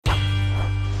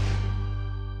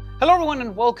Hello everyone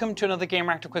and welcome to another Game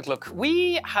Reactor Quick Look.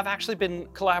 We have actually been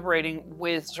collaborating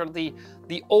with sort of the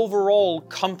overall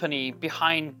company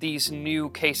behind these new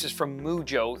cases from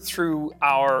Mujjo through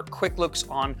our quick looks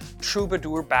on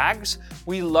Troubadour bags.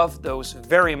 We love those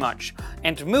very much.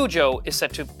 And Mujjo is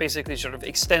set to basically sort of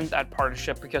extend that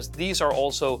partnership because these are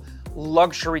also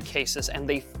luxury cases and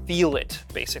they feel it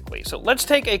basically. So let's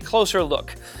take a closer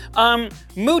look.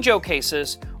 Mujjo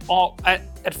cases,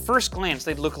 at first glance,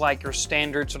 they look like your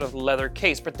standard sort of leather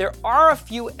case, but there are a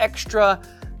few extra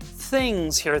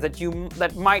things here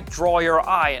that might draw your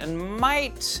eye and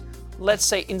might, let's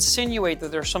say, insinuate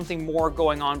that there's something more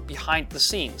going on behind the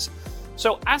scenes.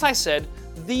 So as I said,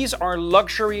 these are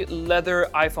luxury leather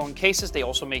iPhone cases. They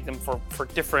also make them for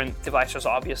different devices,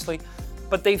 obviously,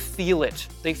 but they feel it.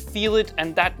 They feel it,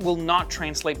 and that will not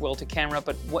translate well to camera,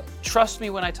 but trust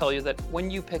me when I tell you that when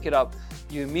you pick it up,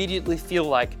 you immediately feel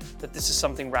like that this is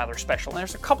something rather special. And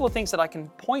there's a couple of things that I can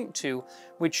point to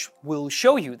which will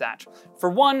show you that. For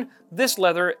one, this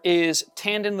leather is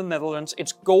tanned in the Netherlands.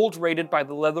 It's gold rated by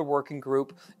the Leather Working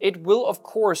Group. It will, of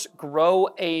course, grow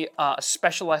a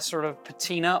specialized sort of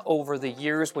patina over the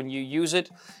years when you use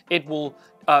it. It will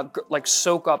like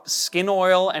soak up skin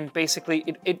oil, and basically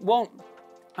it won't,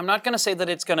 I'm not going to say that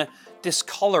it's going to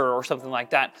discolor or something like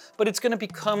that, but it's going to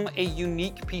become a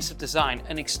unique piece of design,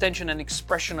 an extension and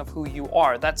expression of who you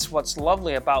are. That's what's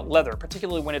lovely about leather,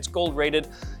 particularly when it's gold rated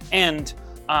and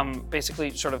basically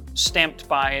sort of stamped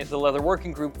by the Leather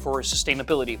Working Group for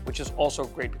sustainability, which is also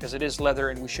great because it is leather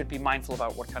and we should be mindful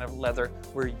about what kind of leather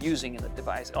we're using in the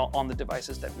device, on the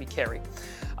devices that we carry.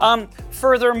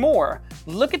 Furthermore,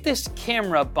 look at this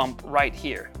camera bump right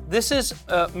here. This is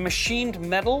machined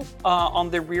metal on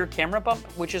the rear camera bump,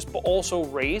 which is also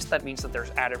raised. That means that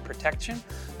there's added protection,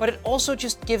 but it also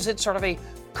just gives it sort of a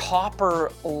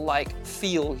copper-like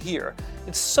feel here.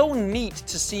 It's so neat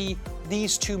to see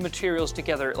these two materials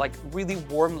together, like really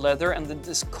warm leather and then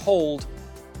this cold,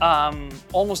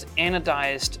 almost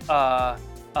anodized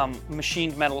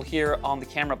machined metal here on the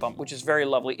camera bump, which is very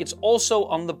lovely. It's also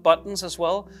on the buttons as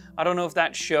well. I don't know if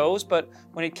that shows, but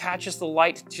when it catches the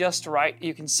light just right,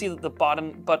 you can see that the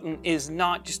button is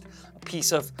not just a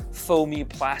piece of foamy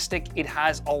plastic. It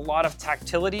has a lot of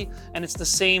tactility, and it's the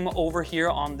same over here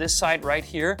on this side right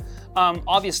here.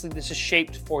 Obviously, this is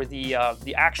shaped for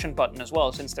the action button as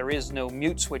well, since there is no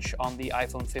mute switch on the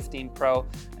iPhone 15 Pro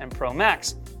and Pro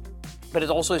Max. But it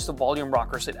also is the volume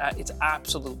rocker, so it's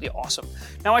absolutely awesome.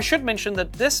 Now, I should mention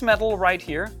that this metal right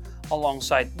here,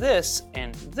 alongside this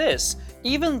and this,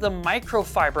 even the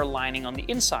microfiber lining on the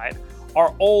inside,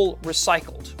 are all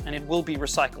recycled, and it will be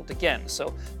recycled again.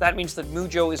 So that means that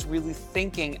Mujjo is really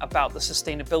thinking about the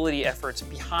sustainability efforts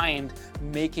behind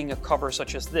making a cover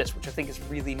such as this, which I think is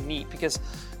really neat, because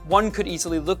one could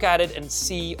easily look at it and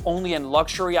see only a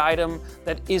luxury item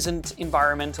that isn't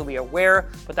environmentally aware,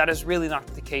 but that is really not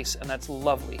the case, and that's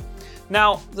lovely.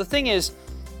 Now, the thing is,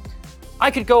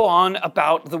 I could go on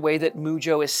about the way that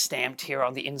Mujjo is stamped here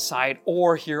on the inside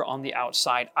or here on the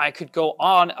outside. I could go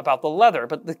on about the leather,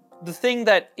 but the thing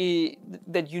that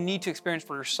you need to experience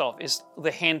for yourself is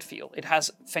the hand feel. It has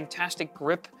fantastic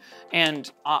grip,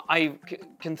 and I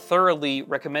can thoroughly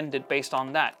recommend it based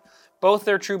on that. Both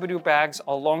their Troubadour bags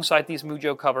alongside these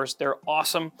Mujjo covers, they're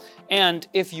awesome. And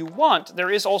if you want,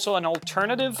 there is also an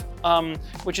alternative,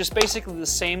 which is basically the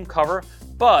same cover,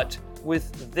 but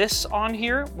with this on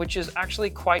here, which is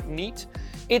actually quite neat.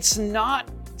 It's not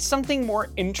something more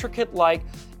intricate like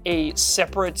a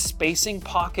separate spacing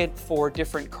pocket for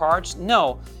different cards.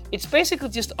 No, it's basically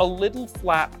just a little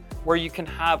flap where you can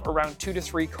have around 2 to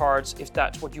 3 cards if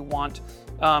that's what you want.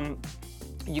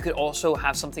 You could also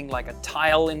have something like a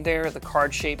tile in there. The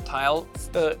card-shaped tile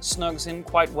snugs in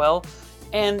quite well.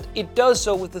 And it does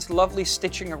so with this lovely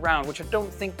stitching around, which I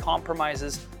don't think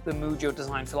compromises the Mujjo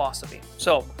design philosophy.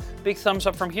 So, big thumbs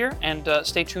up from here, and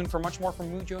stay tuned for much more from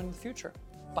Mujjo in the future.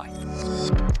 Bye.